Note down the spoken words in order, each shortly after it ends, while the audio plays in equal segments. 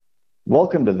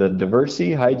Welcome to the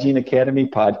Diversity Hygiene Academy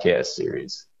podcast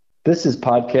series. This is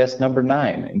podcast number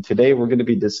 9, and today we're going to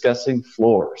be discussing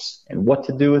floors and what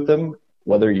to do with them,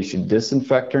 whether you should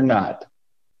disinfect or not.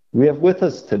 We have with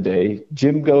us today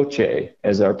Jim Gauthier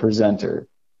as our presenter.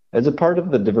 As a part of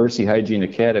the Diversity Hygiene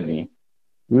Academy,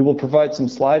 we will provide some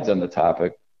slides on the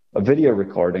topic, a video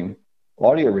recording,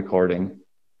 audio recording,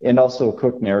 and also a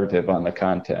quick narrative on the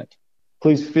content.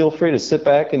 Please feel free to sit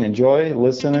back and enjoy,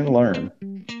 listen, and learn.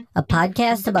 A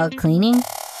podcast about cleaning?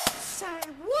 Say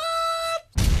what?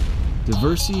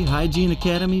 Diversity Hygiene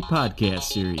Academy podcast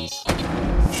series.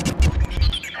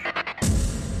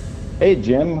 Hey,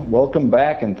 Jim, welcome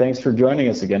back, and thanks for joining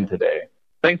us again today.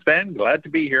 Thanks, Ben. Glad to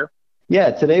be here.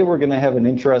 Yeah, today we're going to have an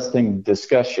interesting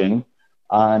discussion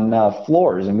on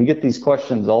floors, and we get these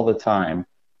questions all the time,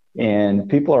 and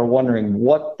people are wondering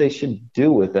what they should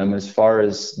do with them as far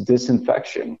as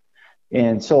disinfection.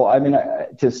 And so,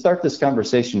 to start this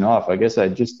conversation off, I guess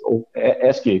I'd just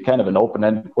ask you kind of an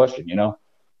open-ended question,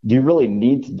 do you really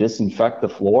need to disinfect the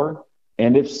floor?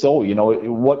 And if so,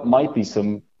 what might be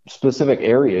some specific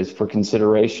areas for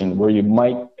consideration where you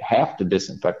might have to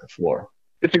disinfect the floor?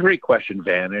 It's a great question,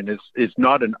 Van, and it's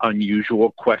not an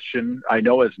unusual question. I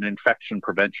know as an infection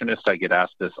preventionist, I get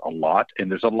asked this a lot,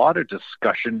 and there's a lot of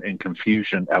discussion and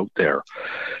confusion out there.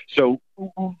 So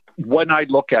when I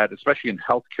look at, especially in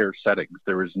healthcare settings,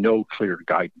 there is no clear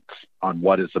guidance on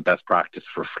what is the best practice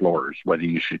for floors, whether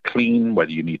you should clean,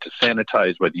 whether you need to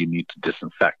sanitize, whether you need to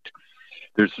disinfect.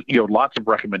 There's lots of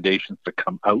recommendations that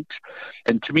come out.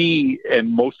 And to me, and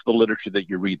most of the literature that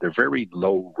you read, they're very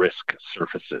low risk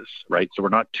surfaces, right? So we're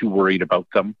not too worried about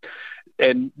them.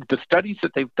 And the studies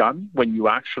that they've done when you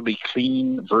actually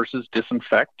clean versus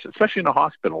disinfect, especially in a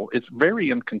hospital, it's very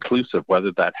inconclusive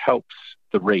whether that helps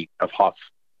the rate of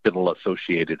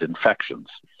hospital-associated infections.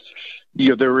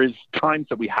 There is times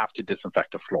that we have to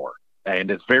disinfect a floor, and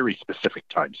it's very specific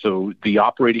times. So the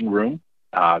operating room,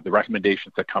 the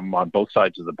recommendations that come on both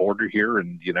sides of the border here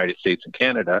in the United States and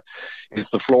Canada is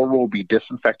the floor will be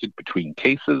disinfected between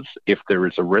cases if there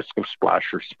is a risk of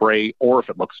splash or spray, or if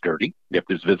it looks dirty, if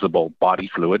there's visible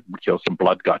body fluid, some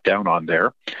blood got down on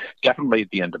there, definitely at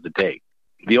the end of the day.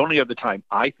 The only other time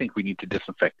I think we need to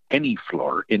disinfect any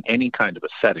floor in any kind of a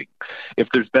setting, if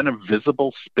there's been a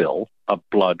visible spill of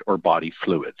blood or body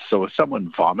fluids. So if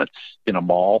someone vomits in a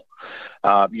mall,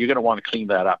 you're going to want to clean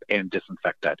that up and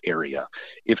disinfect that area.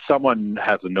 If someone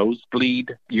has a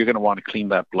nosebleed, you're going to want to clean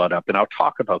that blood up. And I'll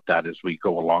talk about that as we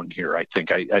go along here. I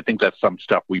think that's some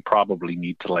stuff we probably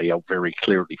need to lay out very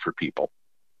clearly for people.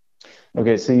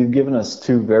 Okay, so you've given us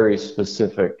two very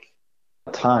specific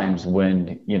times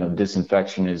when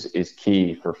disinfection is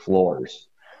key for floors.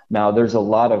 Now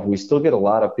we still get a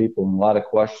lot of people and a lot of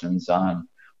questions on,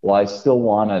 well, I still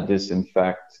want to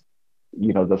disinfect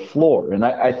the floor. And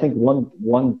I think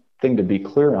one thing to be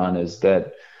clear on is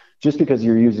that just because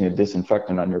you're using a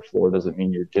disinfectant on your floor doesn't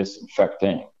mean you're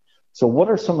disinfecting. So what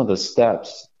are some of the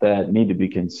steps that need to be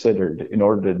considered in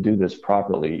order to do this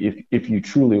properly if you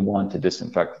truly want to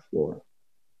disinfect the floor?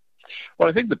 Well,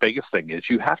 I think the biggest thing is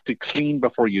you have to clean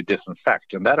before you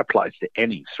disinfect, and that applies to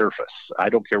any surface. I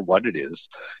don't care what it is.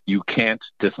 You can't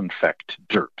disinfect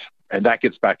dirt. And that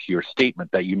gets back to your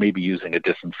statement that you may be using a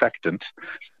disinfectant,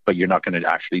 but you're not going to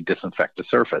actually disinfect the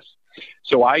surface.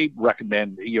 So I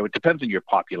recommend, it depends on your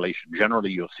population.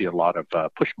 Generally, you'll see a lot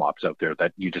of push mops out there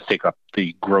that you just take up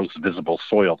the gross visible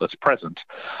soil that's present.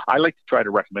 I like to try to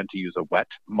recommend to use a wet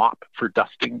mop for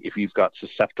dusting if you've got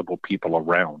susceptible people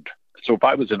around. So if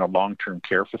I was in a long-term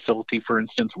care facility, for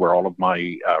instance, where all of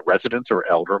my residents are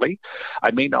elderly, I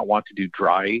may not want to do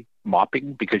dry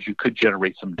mopping because you could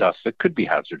generate some dust that could be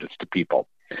hazardous to people.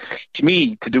 To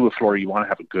me, to do a floor, you want to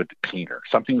have a good cleaner,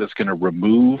 something that's going to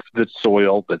remove the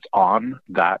soil that's on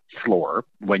that floor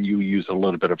when you use a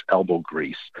little bit of elbow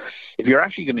grease. If you're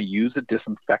actually going to use a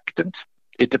disinfectant,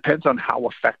 it depends on how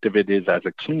effective it is as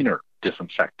a cleaner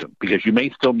disinfectant, because you may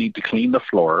still need to clean the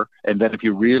floor, and then if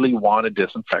you really want to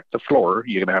disinfect the floor,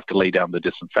 you're going to have to lay down the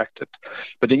disinfectant.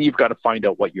 But then you've got to find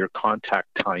out what your contact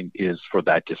time is for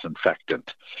that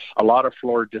disinfectant. A lot of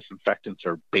floor disinfectants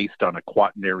are based on a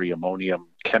quaternary ammonium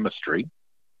chemistry,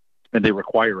 and they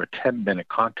require a 10-minute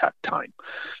contact time.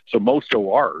 So most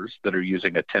ORs that are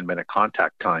using a 10-minute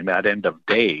contact time at end of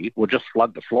day will just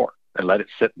flood the floor and let it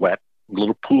sit wet, a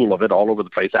little pool of it all over the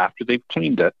place after they've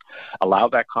cleaned it, allow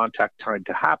that contact time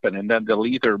to happen, and then they'll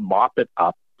either mop it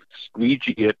up,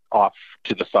 squeegee it off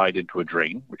to the side into a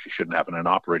drain, which you shouldn't have in an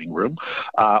operating room,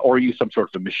 or use some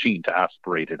sort of machine to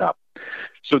aspirate it up.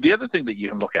 So the other thing that you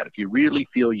can look at, if you really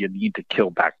feel you need to kill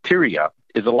bacteria,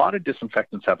 is a lot of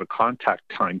disinfectants have a contact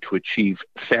time to achieve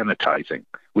sanitizing,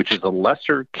 which is a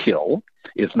lesser kill.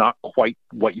 It's not quite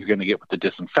what you're going to get with the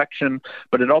disinfection,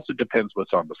 but it also depends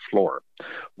what's on the floor.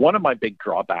 One of my big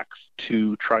drawbacks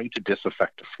to trying to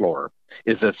disinfect a floor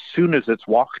is as soon as it's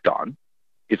walked on,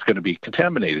 it's going to be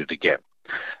contaminated again.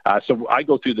 So I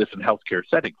go through this in healthcare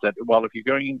settings that, well, if you're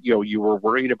going, you were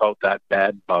worried about that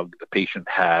bad bug the patient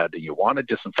had and you want to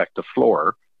disinfect the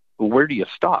floor, well, where do you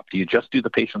stop? Do you just do the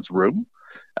patient's room?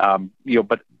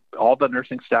 But all the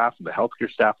nursing staff and the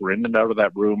healthcare staff were in and out of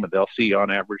that room, and they'll see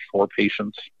on average 4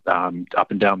 patients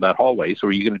up and down that hallway. So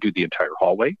are you going to do the entire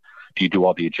hallway? Do you do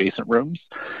all the adjacent rooms?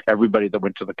 Everybody that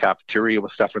went to the cafeteria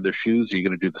with stuff in their shoes, are you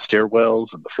going to do the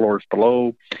stairwells and the floors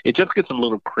below? It just gets a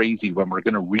little crazy when we're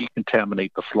going to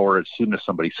recontaminate the floor as soon as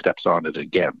somebody steps on it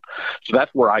again. So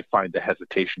that's where I find the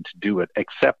hesitation to do it,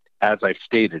 except, as I've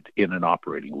stated, in an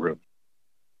operating room.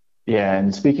 Yeah,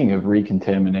 and speaking of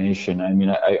recontamination, I mean,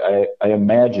 I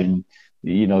imagine,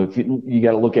 if you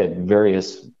got to look at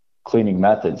various cleaning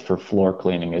methods for floor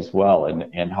cleaning as well,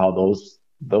 and how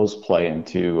those play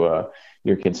into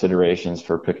your considerations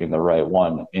for picking the right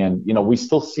one. And we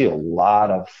still see a lot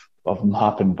of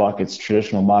mop and buckets,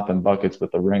 traditional mop and buckets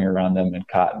with the ringer on them and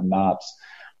cotton mops.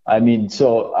 I mean,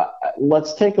 so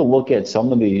let's take a look at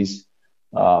some of these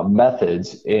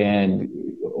methods and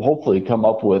hopefully come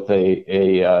up with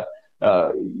a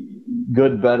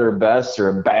good, better, best, or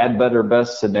a bad, better,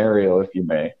 best scenario, if you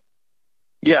may.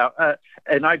 Yeah,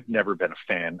 and I've never been a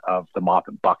fan of the mop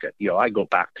and bucket. I go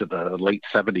back to the late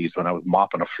 70s when I was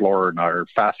mopping a floor in our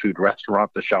fast food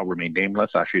restaurant that shall remain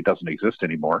nameless. Actually, it doesn't exist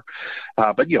anymore.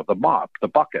 But the mop, the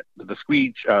bucket, the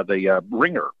squeege, the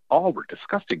ringer, all were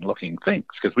disgusting looking things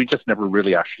because we just never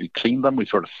really actually cleaned them. We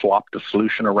sort of slopped the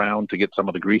solution around to get some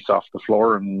of the grease off the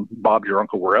floor, and Bob, your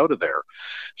uncle, were out of there.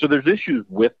 So there's issues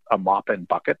with a mop and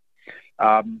bucket.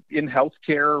 In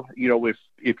healthcare,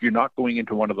 if you're not going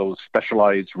into one of those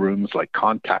specialized rooms like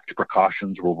contact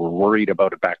precautions where we're worried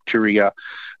about a bacteria,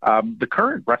 the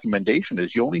current recommendation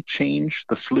is you only change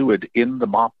the fluid in the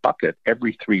mop bucket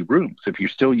every 3 rooms if you're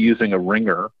still using a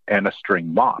ringer and a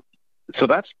string mop. So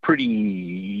that's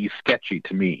pretty sketchy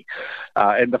to me.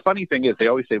 And the funny thing is they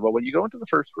always say, well, when you go into the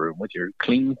first room with your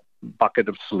clean bucket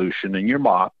of solution and your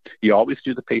mop, you always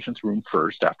do the patient's room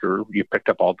first after you picked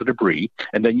up all the debris,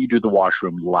 and then you do the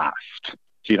washroom last. So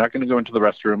you're not going to go into the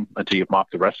restroom until you've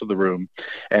mopped the rest of the room.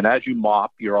 And as you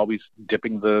mop, you're always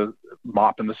dipping the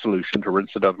mop in the solution to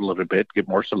rinse it out a little bit, get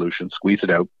more solution, squeeze it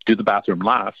out, do the bathroom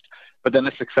last, but then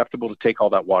it's acceptable to take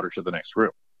all that water to the next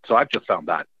room. So I've just found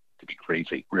that to be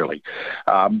crazy, really.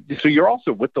 So you're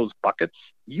also, with those buckets,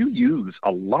 you use a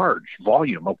large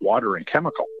volume of water and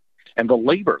chemical. And the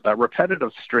labor, that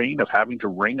repetitive strain of having to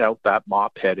wring out that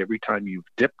mop head every time you've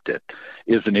dipped it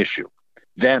is an issue.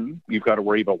 Then you've got to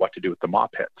worry about what to do with the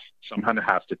mop heads. Someone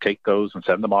has to take those and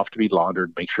send them off to be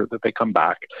laundered, make sure that they come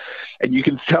back. And you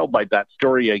can tell by that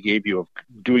story I gave you of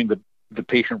doing the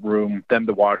patient room, then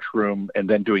the washroom, and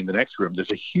then doing the next room,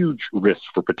 there's a huge risk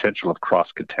for potential of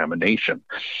cross-contamination.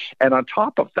 And on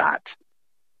top of that,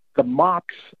 the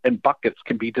mops and buckets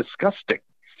can be disgusting.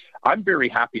 I'm very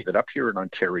happy that up here in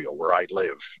Ontario, where I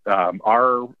live,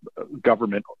 our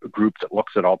government group that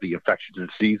looks at all the infectious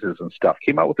diseases and stuff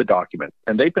came out with a document,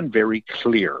 and they've been very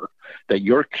clear that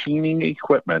your cleaning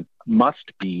equipment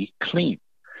must be clean.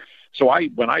 So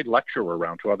when I lecture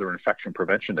around to other infection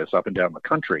preventionists up and down the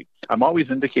country, I'm always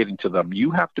indicating to them,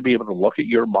 you have to be able to look at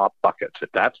your mop buckets, if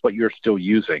that's what you're still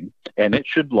using, and it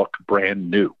should look brand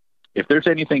new. If there's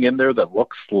anything in there that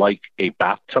looks like a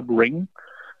bathtub ring,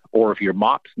 or if your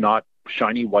mop's not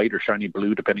shiny white or shiny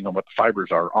blue, depending on what the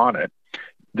fibers are on it,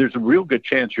 there's a real good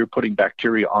chance you're putting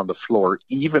bacteria on the floor,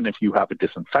 even if you have a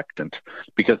disinfectant,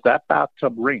 because that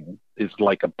bathtub ring is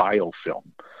like a biofilm.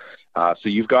 So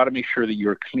you've got to make sure that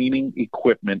your cleaning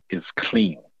equipment is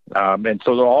clean. And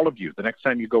so all of you, the next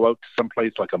time you go out to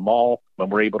someplace like a mall, when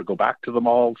we're able to go back to the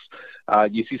malls,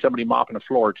 you see somebody mopping a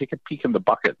floor, take a peek in the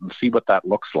bucket and see what that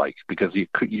looks like, because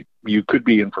you could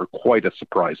be in for quite a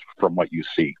surprise from what you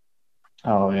see.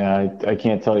 Oh yeah, I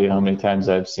can't tell you how many times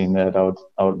I've seen that out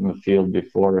in the field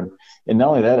before, and not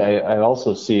only that, I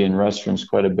also see in restaurants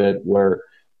quite a bit where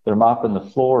they're mopping the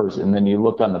floors, and then you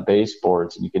look on the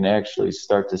baseboards, and you can actually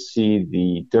start to see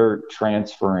the dirt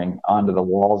transferring onto the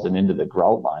walls and into the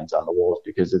grout lines on the walls,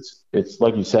 because it's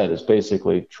like you said, it's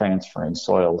basically transferring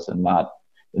soils and not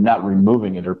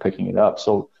removing it or picking it up.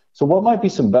 So what might be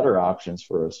some better options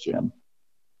for us, Jim?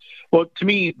 Well, to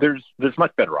me, there's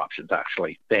much better options,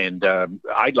 actually. And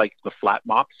I like the flat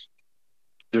mops.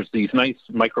 There's these nice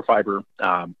microfiber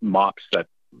mops that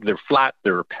they're flat,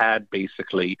 they're a pad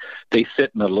basically. They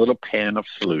sit in a little pan of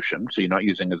solution, so you're not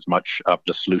using as much of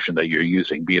the solution that you're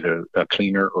using, be it a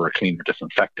cleaner or a cleaner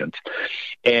disinfectant.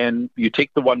 And you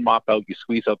take the one mop out, you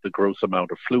squeeze out the gross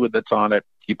amount of fluid that's on it,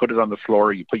 you put it on the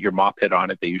floor, you put your mop head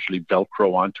on it, they usually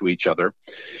Velcro onto each other.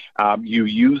 You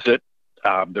use it,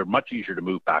 they're much easier to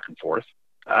move back and forth.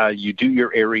 You do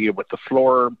your area with the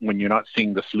floor when you're not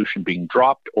seeing the solution being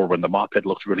dropped or when the mop head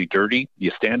looks really dirty.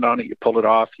 You stand on it, you pull it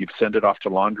off, you send it off to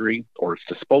laundry or it's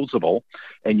disposable,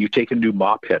 and you take a new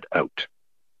mop head out.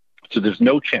 So there's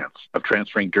no chance of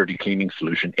transferring dirty cleaning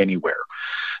solution anywhere.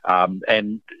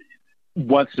 And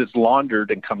once it's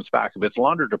laundered and comes back, if it's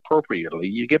laundered appropriately,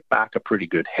 you get back a pretty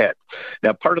good head.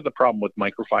 Now, part of the problem with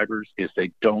microfibers is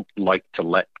they don't like to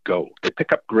let go. They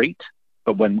pick up great,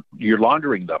 but when you're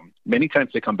laundering them, many times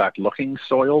they come back looking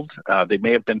soiled. They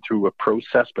may have been through a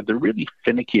process, but they're really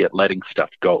finicky at letting stuff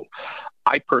go.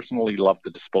 I personally love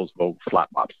the disposable flat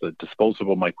mops, the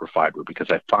disposable microfiber, because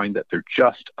I find that they're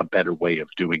just a better way of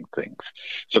doing things.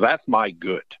 So that's my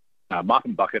good. Mop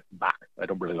and bucket, I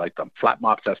don't really like them. Flat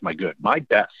mops, that's my good. My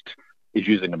best is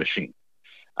using a machine.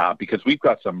 Because we've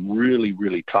got some really,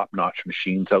 really top-notch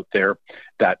machines out there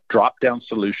that drop down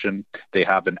solution. They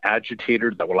have an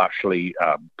agitator that will actually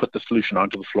put the solution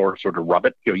onto the floor, sort of rub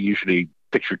it. You know, usually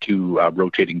picture two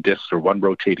rotating discs or one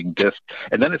rotating disc,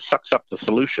 and then it sucks up the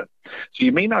solution. So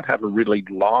you may not have a really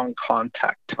long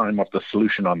contact time of the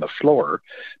solution on the floor,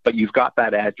 but you've got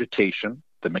that agitation,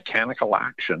 the mechanical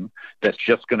action that's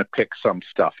just going to pick some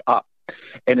stuff up.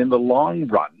 And in the long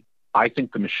run, I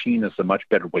think the machine is a much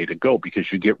better way to go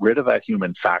because you get rid of that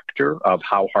human factor of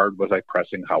how hard was I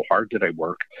pressing, how hard did I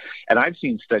work. And I've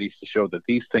seen studies to show that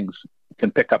these things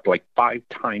can pick up like 5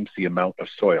 times the amount of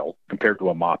soil compared to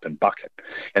a mop and bucket.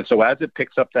 And so as it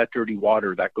picks up that dirty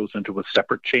water, that goes into a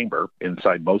separate chamber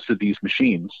inside most of these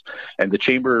machines. And the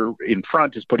chamber in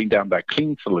front is putting down that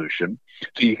clean solution.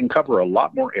 So you can cover a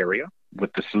lot more area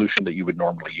with the solution that you would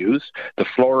normally use. The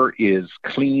floor is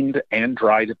cleaned and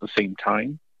dried at the same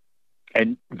time.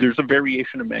 And there's a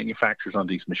variation of manufacturers on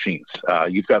these machines.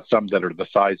 You've got some that are the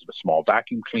size of a small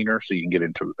vacuum cleaner, so you can get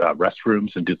into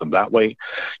restrooms and do them that way.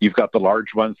 You've got the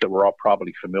large ones that we're all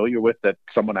probably familiar with that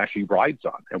someone actually rides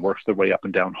on and works their way up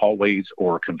and down hallways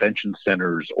or convention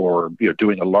centers or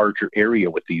doing a larger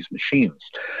area with these machines.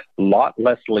 A lot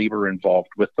less labor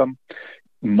involved with them.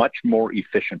 Much more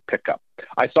efficient pickup.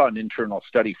 I saw an internal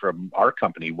study from our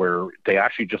company where they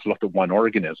actually just looked at one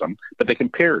organism, but they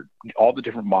compared all the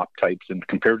different mop types and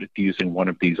compared it to using one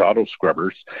of these auto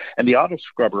scrubbers. And the auto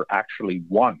scrubber actually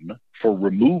won for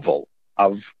removal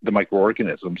of the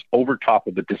microorganisms over top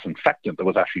of the disinfectant that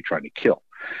was actually trying to kill.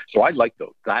 So I like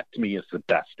those. That to me is the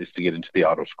best, is to get into the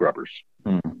auto scrubbers.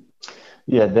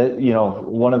 Yeah, that,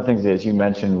 one of the things that you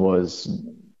mentioned was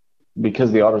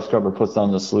because the auto scrubber puts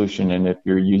down the solution, and if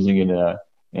you're using it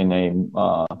in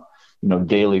a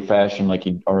daily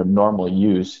fashion, or normal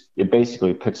use, it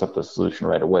basically picks up the solution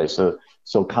right away. So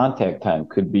contact time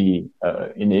could be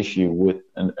an issue with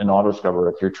an auto scrubber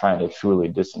if you're trying to truly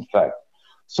disinfect.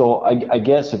 So I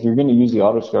guess if you're going to use the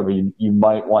auto scrubber, you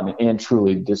might want to, and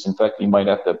truly disinfect, you might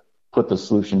have to put the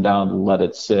solution down, let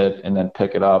it sit, and then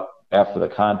pick it up after the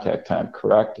contact time,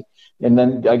 correct? And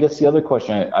then I guess the other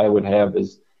question I would have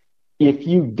is, if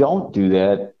you don't do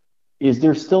that, is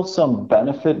there still some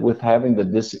benefit with having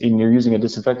and you're using a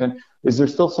disinfectant, is there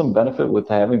still some benefit with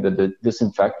having the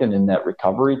disinfectant in that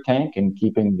recovery tank and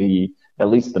keeping at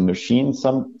least the machine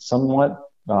somewhat,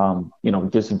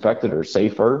 disinfected or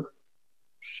safer?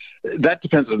 That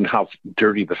depends on how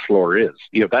dirty the floor is.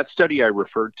 That study I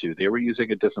referred to, they were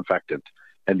using a disinfectant,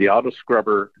 and the auto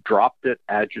scrubber dropped it,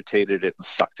 agitated it, and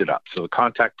sucked it up. So the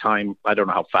contact time, I don't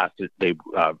know how fast they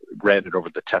ran it over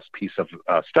the test piece of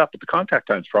stuff, but the contact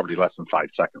time is probably less than 5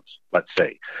 seconds, let's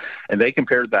say. And they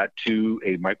compared that to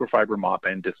a microfiber mop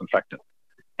and disinfectant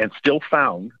and still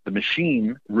found the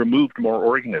machine removed more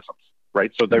organisms.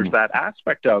 Right. So there's that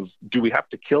aspect of, do we have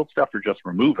to kill stuff or just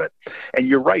remove it? And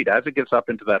you're right. As it gets up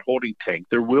into that holding tank,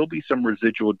 there will be some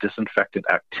residual disinfectant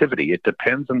activity. It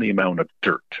depends on the amount of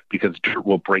dirt, because dirt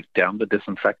will break down the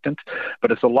disinfectant.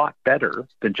 But it's a lot better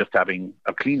than just having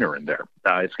a cleaner in there.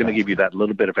 It's going to give you that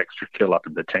little bit of extra kill up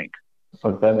in the tank.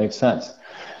 Oh, that makes sense.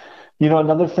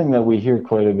 Another thing that we hear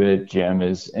quite a bit, Jim,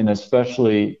 is, and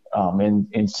especially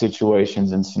in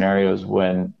situations and scenarios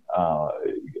when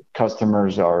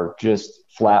customers are just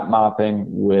flat mopping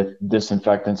with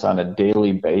disinfectants on a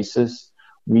daily basis,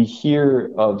 we hear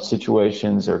of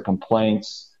situations or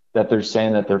complaints that they're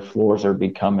saying that their floors are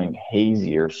becoming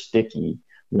hazy or sticky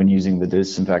when using the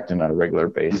disinfectant on a regular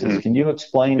basis. Mm-hmm. Can you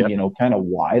explain, kind of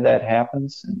why that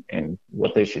happens and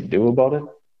what they should do about it?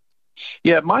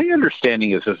 Yeah, my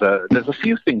understanding is there's a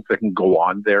few things that can go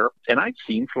on there, and I've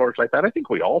seen floors like that. I think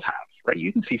we all have, right?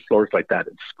 You can see floors like that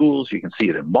in schools. You can see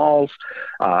it in malls.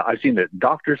 I've seen it in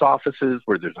doctors' offices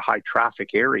where there's a high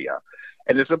traffic area.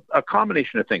 And there's a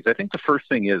combination of things. I think the first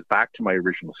thing is, back to my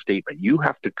original statement, you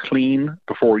have to clean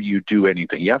before you do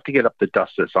anything. You have to get up the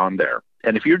dust that's on there.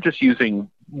 And if you're just using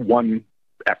one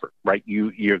effort, right,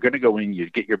 you're going to go in, you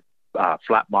get your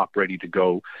flat mop ready to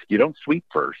go. You don't sweep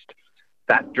first.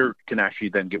 That dirt can actually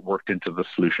then get worked into the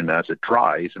solution as it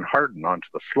dries and harden onto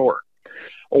the floor.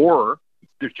 Or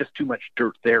there's just too much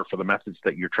dirt there for the methods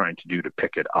that you're trying to do to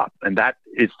pick it up. And that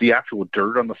is the actual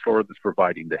dirt on the floor that's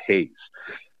providing the haze.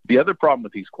 The other problem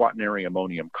with these quaternary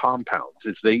ammonium compounds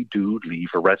is they do leave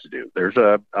a residue. There's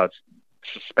a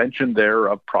suspension there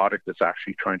of product that's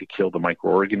actually trying to kill the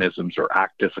microorganisms or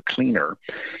act as a cleaner.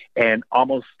 And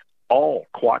almost all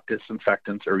quat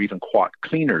disinfectants or even quat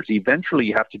cleaners, eventually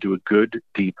you have to do a good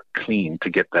deep clean to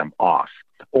get them off,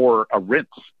 or a rinse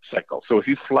cycle. So if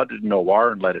you flooded an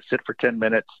OR and let it sit for 10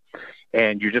 minutes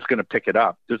and you're just going to pick it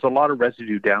up, there's a lot of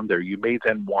residue down there. You may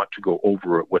then want to go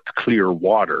over it with clear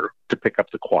water to pick up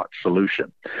the quat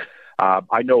solution.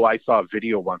 I know I saw a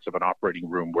video once of an operating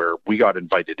room where we got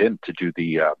invited in to do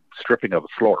the stripping of the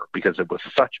floor because it was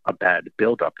such a bad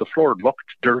buildup. The floor looked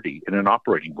dirty in an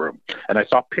operating room. And I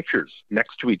saw pictures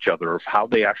next to each other of how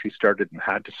they actually started and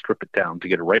had to strip it down to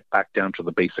get it right back down to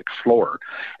the basic floor.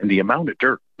 And the amount of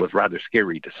dirt was rather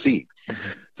scary to see. Mm-hmm.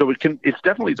 So it's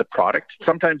definitely the product.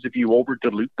 Sometimes if you over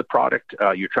dilute the product,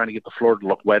 you're trying to get the floor to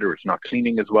look wet, or it's not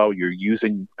cleaning as well. You're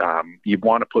using, you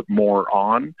want to put more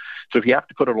on. So if you have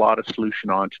to put a lot of solution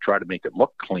on to try to make it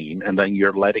look clean, and then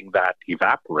you're letting that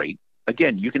evaporate,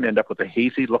 again, you can end up with a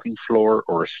hazy looking floor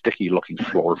or a sticky looking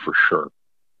floor for sure.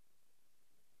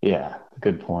 Yeah,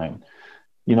 good point.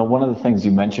 You know, one of the things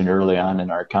you mentioned early on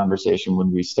in our conversation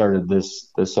when we started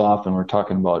this off, and we're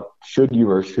talking about should you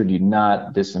or should you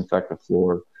not disinfect the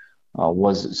floor,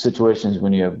 was situations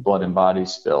when you have blood and body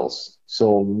spills.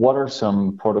 So what are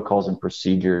some protocols and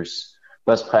procedures,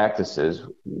 best practices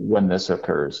when this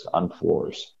occurs on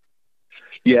floors?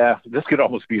 Yeah, this could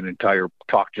almost be an entire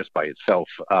talk just by itself.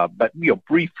 But,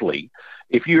 briefly,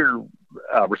 if you're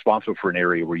responsible for an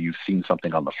area where you've seen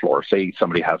something on the floor, say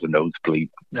somebody has a nosebleed,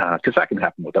 because that can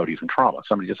happen without even trauma.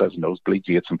 Somebody just has a nosebleed,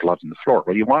 you get some blood in the floor.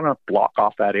 Well, you want to block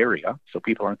off that area so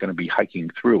people aren't going to be hiking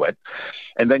through it,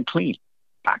 and then clean.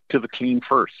 Back to the clean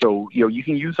first. So, you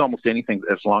can use almost anything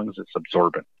as long as it's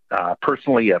absorbent.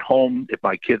 Personally, at home, if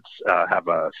my kids have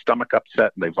a stomach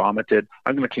upset and they vomited,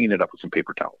 I'm going to clean it up with some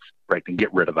paper towels, right, and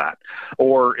get rid of that.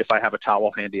 Or if I have a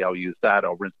towel handy, I'll use that.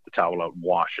 I'll rinse the towel out and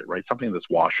wash it, right, something that's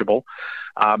washable.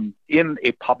 In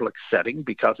a public setting,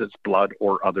 because it's blood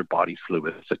or other body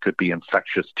fluids that could be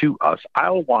infectious to us,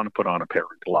 I'll want to put on a pair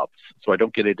of gloves so I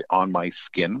don't get it on my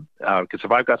skin, because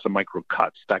if I've got some micro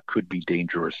cuts, that could be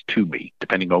dangerous to me,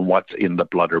 depending on what's in the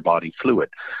blood or body fluid.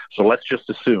 So let's just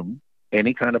assume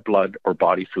any kind of blood or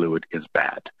body fluid is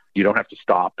bad. You don't have to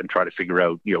stop and try to figure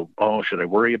out, should I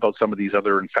worry about some of these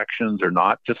other infections or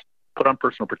not? Just put on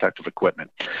personal protective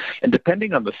equipment. And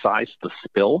depending on the size of the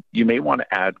spill, you may want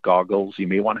to add goggles. You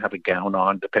may want to have a gown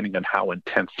on, depending on how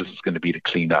intense this is going to be to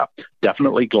clean up.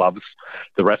 Definitely gloves.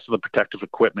 The rest of the protective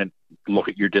equipment, look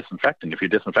at your disinfectant. If your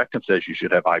disinfectant says you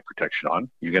should have eye protection on,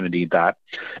 you're going to need that.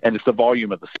 And it's the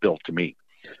volume of the spill to me.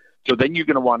 So then you're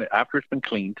going to want to, after it's been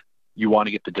cleaned, you want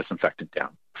to get the disinfectant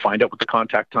down. Find out what the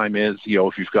contact time is.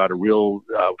 If you've got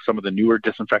some of the newer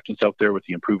disinfectants out there with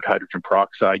the improved hydrogen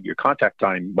peroxide, your contact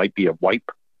time might be a wipe,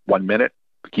 1 minute,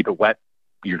 keep it wet,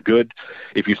 you're good.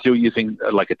 If you're still using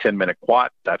like a 10-minute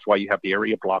quat, that's why you have the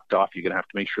area blocked off. You're going to have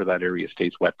to make sure that area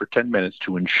stays wet for 10 minutes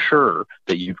to ensure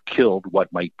that you've killed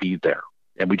what might be there.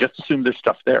 And we just assume there's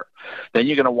stuff there. Then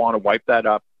you're going to want to wipe that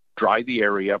up, dry the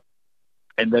area,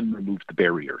 and then remove the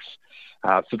barriers.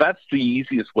 So that's the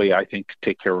easiest way, I think, to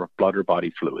take care of blood or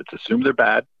body fluids. Assume they're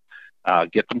bad,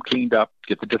 get them cleaned up,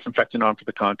 get the disinfectant on for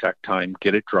the contact time,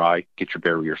 get it dry, get your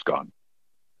barriers gone.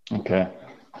 Okay.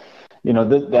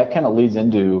 That kind of leads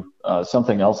into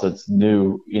something else that's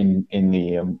new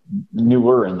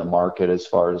newer in the market as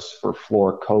far as for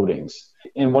floor coatings.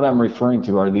 And what I'm referring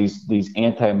to are these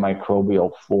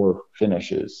antimicrobial floor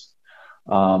finishes.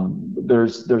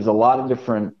 There's a lot of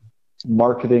different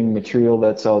marketing material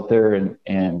that's out there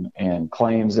and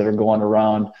claims that are going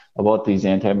around about these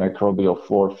antimicrobial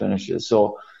floor finishes.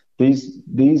 So these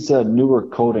newer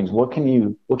coatings, what can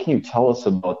you tell us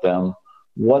about them?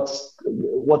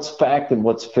 What's fact and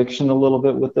what's fiction a little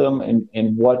bit with them,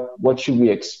 and what should we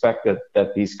expect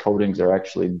that these coatings are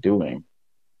actually doing?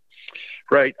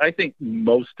 Right. I think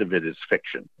most of it is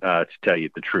fiction, to tell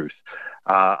you the truth.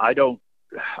 I don't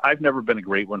I've never been a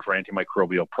great one for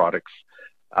antimicrobial products.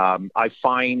 I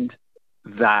find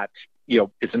that,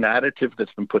 it's an additive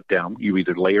that's been put down. You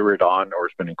either layer it on or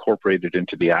it's been incorporated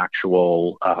into the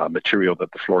actual material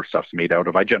that the floor stuff's made out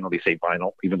of. I generally say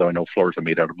vinyl, even though I know floors are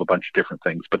made out of a bunch of different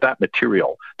things. But that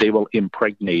material, they will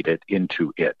impregnate it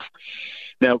into it.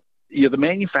 Now, the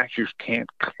manufacturers can't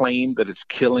claim that it's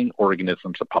killing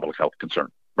organisms of public health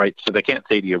concern, right? So they can't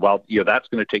say to you, well, that's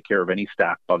going to take care of any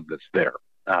staph bug that's there.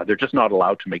 They're just not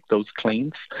allowed to make those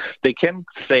claims. They can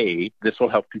say this will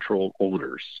help control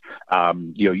odors.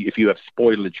 If you have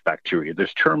spoilage bacteria,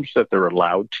 there's terms that they're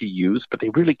allowed to use, but they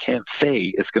really can't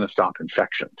say it's going to stop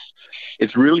infections.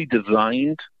 It's really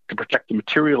designed to protect the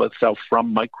material itself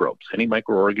from microbes, any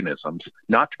microorganisms,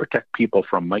 not to protect people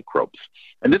from microbes.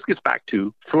 And this gets back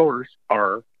to floors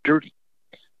are dirty.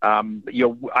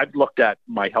 I've looked at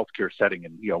my healthcare setting,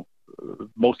 and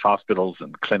most hospitals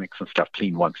and clinics and stuff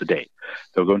clean once a day.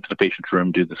 They'll go into the patient's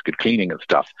room, do this good cleaning and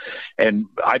stuff. And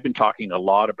I've been talking a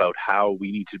lot about how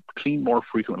we need to clean more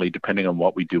frequently depending on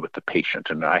what we do with the patient.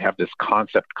 And I have this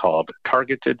concept called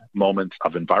targeted moments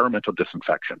of environmental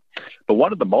disinfection. But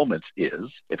one of the moments is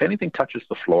if anything touches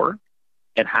the floor,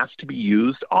 it has to be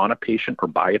used on a patient or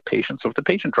by a patient. So if the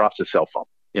patient drops his cell phone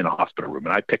in a hospital room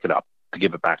and I pick it up to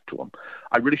give it back to them,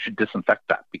 I really should disinfect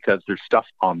that because there's stuff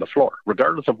on the floor.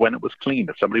 Regardless of when it was cleaned,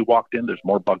 if somebody walked in, there's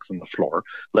more bugs on the floor.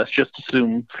 Let's just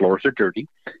assume floors are dirty.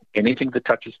 Anything that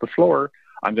touches the floor,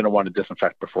 I'm going to want to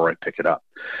disinfect before I pick it up.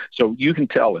 So you can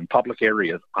tell in public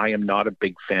areas, I am not a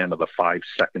big fan of the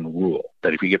 5-second rule,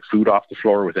 that if you get food off the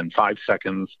floor within 5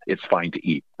 seconds, it's fine to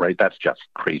eat, right? That's just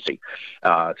crazy.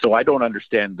 So I don't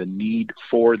understand the need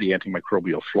for the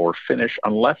antimicrobial floor finish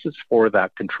unless it's for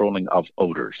that controlling of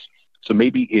odors. So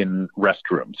maybe in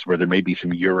restrooms where there may be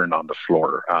some urine on the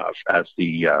floor as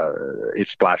it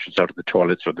splashes out of the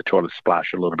toilets, or the toilets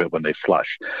splash a little bit when they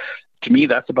flush. To me,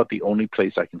 that's about the only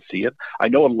place I can see it. I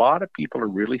know a lot of people are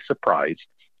really surprised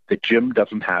that Jim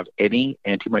doesn't have any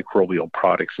antimicrobial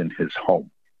products in his home.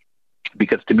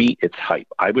 Because to me, it's hype.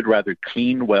 I would rather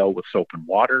clean well with soap and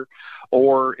water,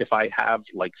 or if I have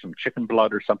like some chicken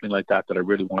blood or something like that I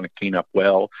really want to clean up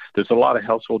well, there's a lot of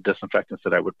household disinfectants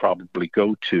that I would probably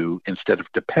go to instead of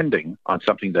depending on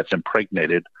something that's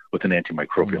impregnated with an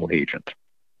antimicrobial agent.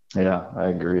 Yeah, I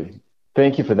agree.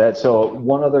 Thank you for that. So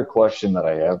one other question that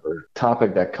I have, or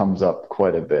topic that comes up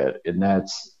quite a bit, and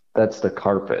that's the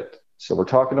carpet. So we're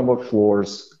talking about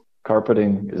floors.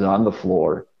 Carpeting is on the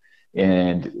floor.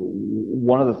 And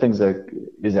one of the things that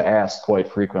is asked quite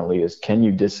frequently is, can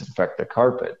you disinfect the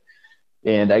carpet?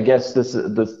 And I guess this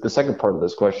the second part of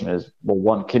this question is, well,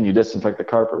 one, can you disinfect the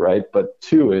carpet, right? But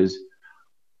two is,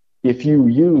 if you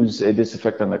use a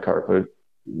disinfectant on the carpet,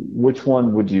 which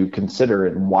one would you consider,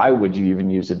 and why would you even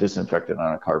use a disinfectant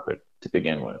on a carpet to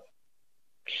begin with?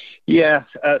 Yeah,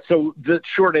 so the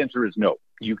short answer is no.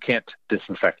 You can't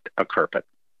disinfect a carpet.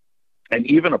 And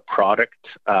even a product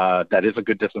that is a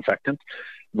good disinfectant,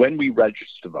 when we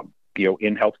register them,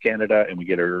 in Health Canada, and we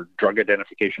get our drug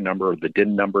identification number or the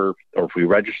DIN number, or if we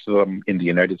register them in the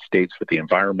United States with the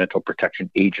Environmental Protection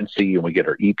Agency and we get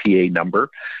our EPA number,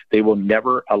 they will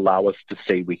never allow us to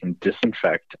say we can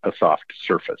disinfect a soft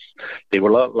surface. They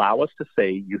will allow us to say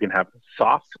you can have a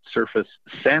soft surface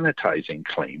sanitizing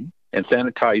claim. And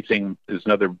sanitizing is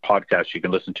another podcast you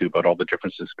can listen to about all the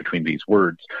differences between these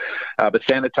words. But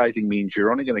sanitizing means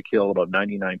you're only going to kill about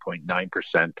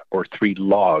 99.9% or 3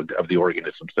 log of the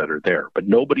organisms that are there. But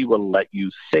nobody will let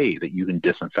you say that you can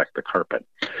disinfect the carpet.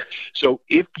 So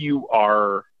if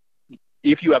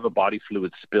you have a body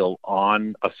fluid spill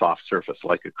on a soft surface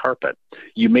like a carpet,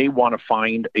 you may want to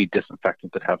find a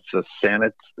disinfectant that has a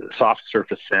soft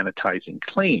surface sanitizing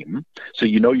claim, so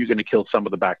you know you're going to kill some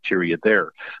of the bacteria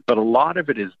there. But a lot of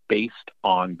it is based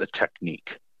on the technique.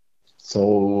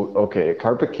 So, okay, a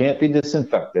carpet can't be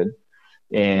disinfected.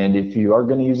 And if you are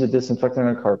going to use a disinfectant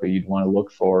on a carpet, you'd want to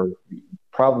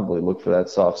probably look for that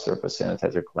soft surface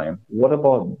sanitizer claim. What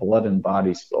about blood and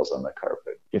body spills on the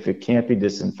carpet? If it can't be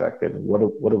disinfected, what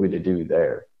are we to do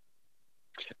there?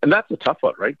 And that's a tough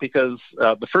one, right? Because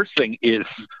the first thing is,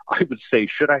 I would say,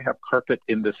 should I have carpet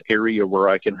in this area where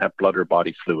I can have blood or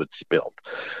body fluid spilled?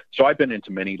 So I've been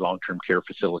into many long-term care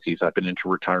facilities. I've been into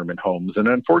retirement homes. And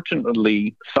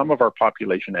unfortunately, some of our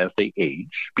population, as they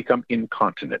age, become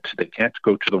incontinent. They can't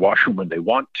go to the washroom when they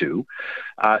want to.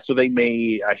 So they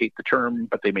may, I hate the term,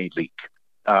 but they may leak.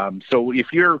 So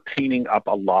if you're cleaning up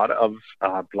a lot of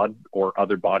blood or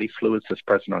other body fluids that's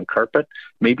present on carpet,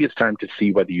 maybe it's time to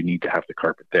see whether you need to have the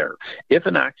carpet there. If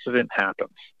an accident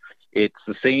happens It's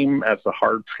the same as the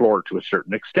hard floor to a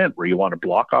certain extent, where you want to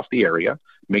block off the area,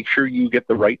 make sure you get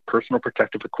the right personal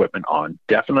protective equipment on,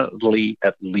 definitely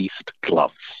at least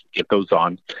gloves. Get those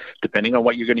on. Depending on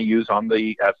what you're going to use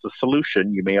as the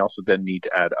solution, you may also then need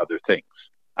to add other things.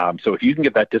 So if you can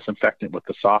get that disinfectant with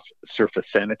the soft surface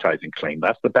sanitizing claim,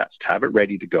 that's the best. Have it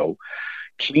ready to go.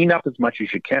 Clean up as much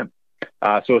as you can.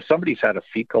 So if somebody's had a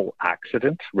fecal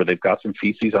accident where they've got some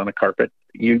feces on a carpet,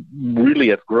 you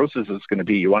really, as gross as it's going to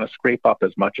be, you want to scrape up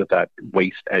as much of that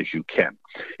waste as you can.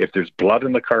 If there's blood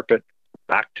in the carpet,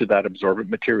 back to that absorbent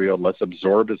material, let's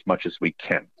absorb as much as we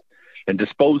can and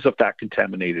dispose of that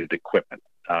contaminated equipment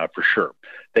for sure.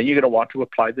 Then you're going to want to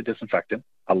apply the disinfectant.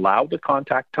 Allow the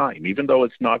contact time, even though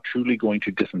it's not truly going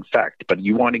to disinfect, but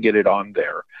you want to get it on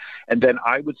there. And then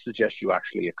I would suggest you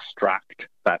actually extract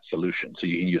that solution. So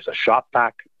you can use a shop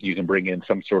vac, you can bring in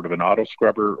some sort of an auto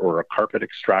scrubber or a carpet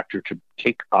extractor to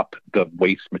take up the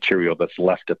waste material that's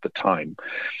left at the time.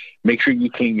 Make sure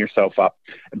you clean yourself up.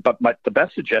 But the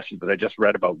best suggestion that I just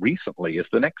read about recently is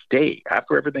the next day,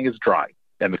 after everything is dry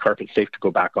and the carpet's safe to go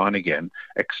back on again,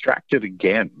 extract it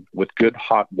again with good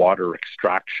hot water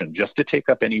extraction, just to take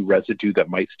up any residue that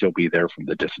might still be there from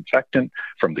the disinfectant,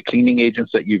 from the cleaning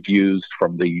agents that you've used,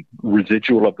 from the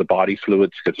residual of the body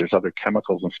fluids, because there's other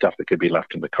chemicals and stuff that could be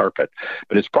left in the carpet.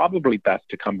 But it's probably best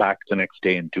to come back the next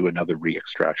day and do another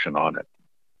re-extraction on it.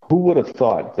 Who would have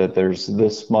thought that there's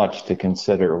this much to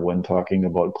consider when talking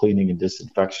about cleaning and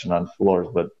disinfection on floors?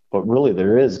 But really,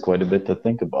 there is quite a bit to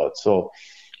think about. So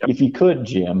if you could,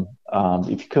 Jim,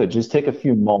 just take a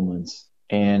few moments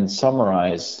and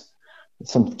summarize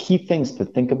some key things to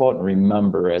think about and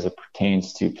remember as it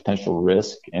pertains to potential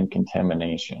risk and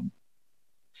contamination.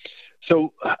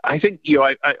 So I think,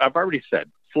 I've already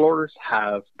said floors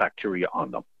have bacteria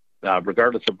on them.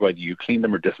 Regardless of whether you clean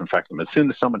them or disinfect them, as soon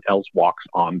as someone else walks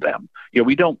on them.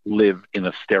 We don't live in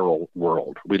a sterile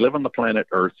world. We live on the planet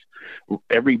Earth.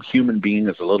 Every human being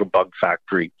is a little bug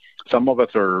factory. Some of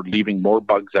us are leaving more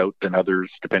bugs out than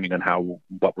others, depending on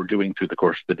what we're doing through the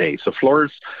course of the day. So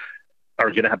floors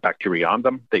are going to have bacteria on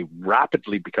them. They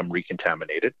rapidly become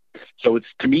recontaminated. So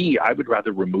to me, I would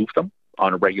rather remove them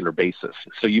on a regular basis.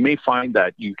 So you may find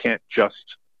that you can't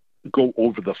just go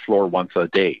over the floor once a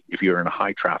day. If you're in a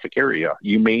high traffic area,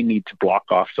 you may need to block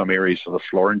off some areas of the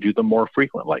floor and do them more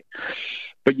frequently.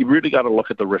 But you really got to look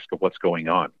at the risk of what's going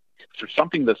on. So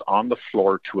something that's on the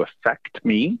floor to affect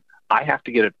me, I have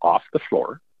to get it off the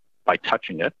floor by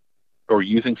touching it or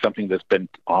using something that's been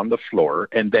on the floor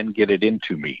and then get it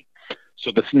into me. So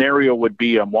the scenario would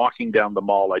be I'm walking down the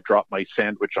mall, I drop my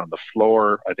sandwich on the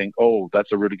floor, I think, oh,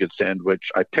 that's a really good sandwich.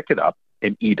 I pick it up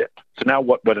and eat it. So now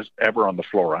what is ever on the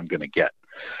floor I'm going to get.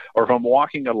 Or if I'm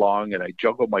walking along and I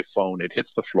juggle my phone, it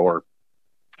hits the floor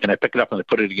and I pick it up and I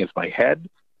put it against my head,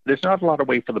 there's not a lot of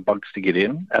way for the bugs to get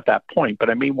in at that point, but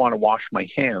I may want to wash my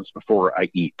hands before I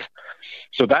eat.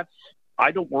 So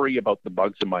I don't worry about the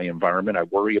bugs in my environment. I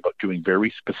worry about doing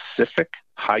very specific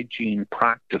hygiene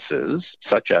practices,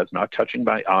 such as not touching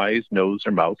my eyes, nose,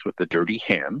 or mouth with a dirty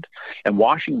hand, and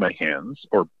washing my hands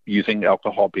or using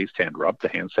alcohol-based hand rub, the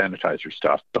hand sanitizer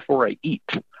stuff, before I eat.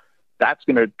 That's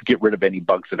going to get rid of any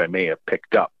bugs that I may have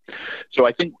picked up. So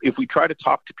I think if we try to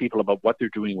talk to people about what they're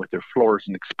doing with their floors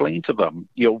and explain to them,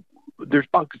 there's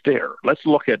bugs there. Let's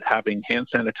look at having hand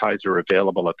sanitizer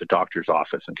available at the doctor's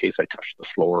office in case I touch the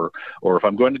floor, or if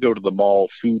I'm going to go to the mall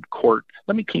food court,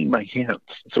 let me clean my hands.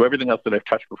 So everything else that I've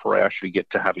touched before I actually get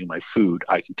to having my food,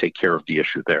 I can take care of the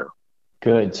issue there.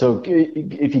 Good. So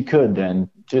if you could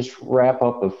then just wrap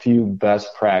up a few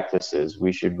best practices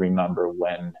we should remember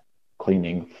when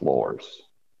cleaning floors.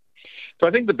 So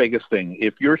I think the biggest thing,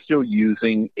 if you're still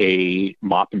using a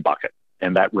mop and bucket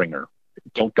and that wringer,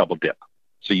 don't double dip.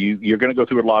 So you're going to go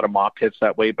through a lot of mop hits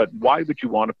that way, but why would you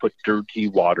want to put dirty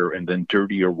water and then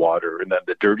dirtier water and then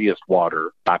the dirtiest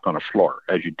water back on a floor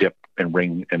as you dip and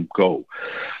wring and go?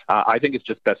 I think it's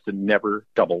just best to never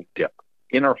double dip.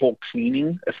 In our whole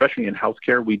cleaning, especially in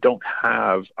healthcare, we don't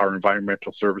have our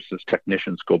environmental services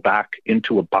technicians go back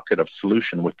into a bucket of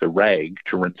solution with the rag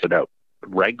to rinse it out. The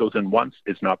rag goes in once,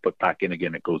 it's not put back in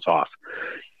again, it goes off.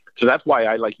 So that's why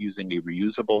I like using a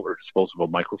reusable or disposable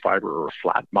microfiber or a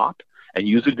flat mop and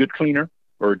use a good cleaner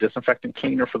or a disinfectant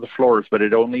cleaner for the floors, but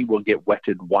it only will get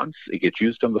wetted once. It gets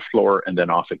used on the floor and then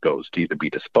off it goes to either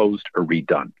be disposed or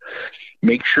redone.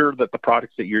 Make sure that the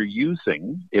products that you're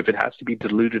using, if it has to be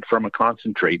diluted from a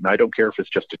concentrate, and I don't care if it's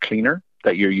just a cleaner,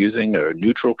 that you're using a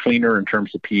neutral cleaner in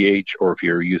terms of pH, or if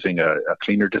you're using a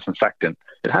cleaner disinfectant,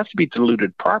 it has to be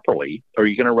diluted properly, or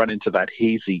you're going to run into that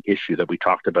hazy issue that we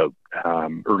talked about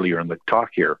earlier in the talk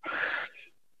here.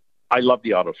 I love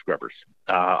the auto scrubbers.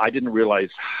 I didn't realize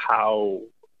how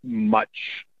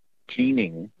much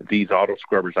cleaning these auto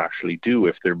scrubbers actually do,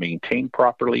 if they're maintained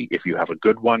properly, if you have a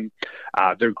good one,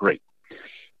 they're great.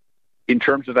 In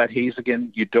terms of that haze,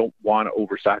 again, you don't want to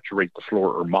oversaturate the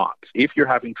floor or mops. If you're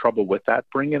having trouble with that,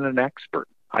 bring in an expert.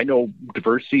 I know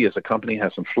Diversey as a company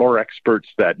has some floor experts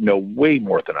that know way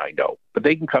more than I know, but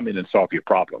they can come in and solve your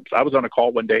problems. I was on a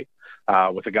call one day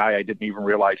with a guy I didn't even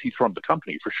realize he's from the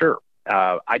company for sure.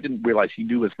 I didn't realize he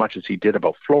knew as much as he did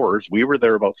about floors. We were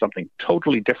there about something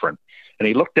totally different. And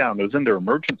he looked down, it was in their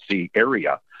emergency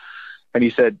area. And he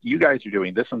said, you guys are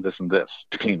doing this and this and this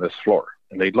to clean this floor.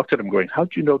 And they looked at him going,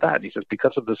 how'd you know that? And he says,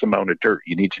 because of this amount of dirt,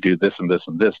 you need to do this and this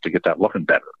and this to get that looking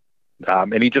better.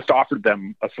 And he just offered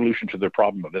them a solution to their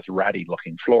problem of this ratty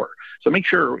looking floor. So make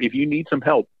sure if you need some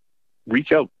help,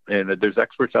 reach out, and there's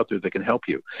experts out there that can help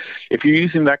you. If you're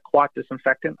using that quat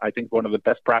disinfectant, I think one of the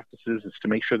best practices is to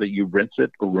make sure that you rinse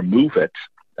it or remove it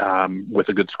with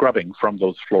a good scrubbing from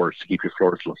those floors to keep your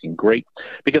floors looking great.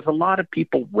 Because a lot of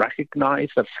people recognize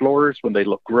that floors, when they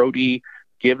look grody,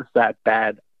 gives that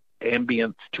bad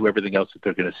ambience to everything else that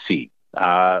they're going to see.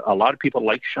 A lot of people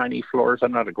like shiny floors.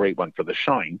 I'm not a great one for the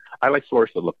shine. I like floors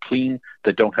that look clean,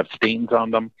 that don't have stains on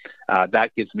them.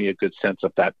 That gives me a good sense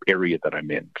of that area that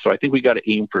I'm in. So I think we got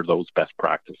to aim for those best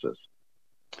practices.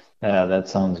 Yeah, that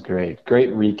sounds great.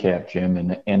 Great recap,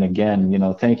 Jim. And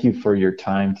again, thank you for your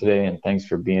time today, and thanks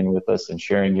for being with us and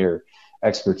sharing your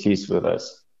expertise with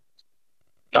us.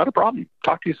 Not a problem.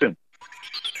 Talk to you soon.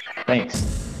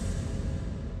 Thanks.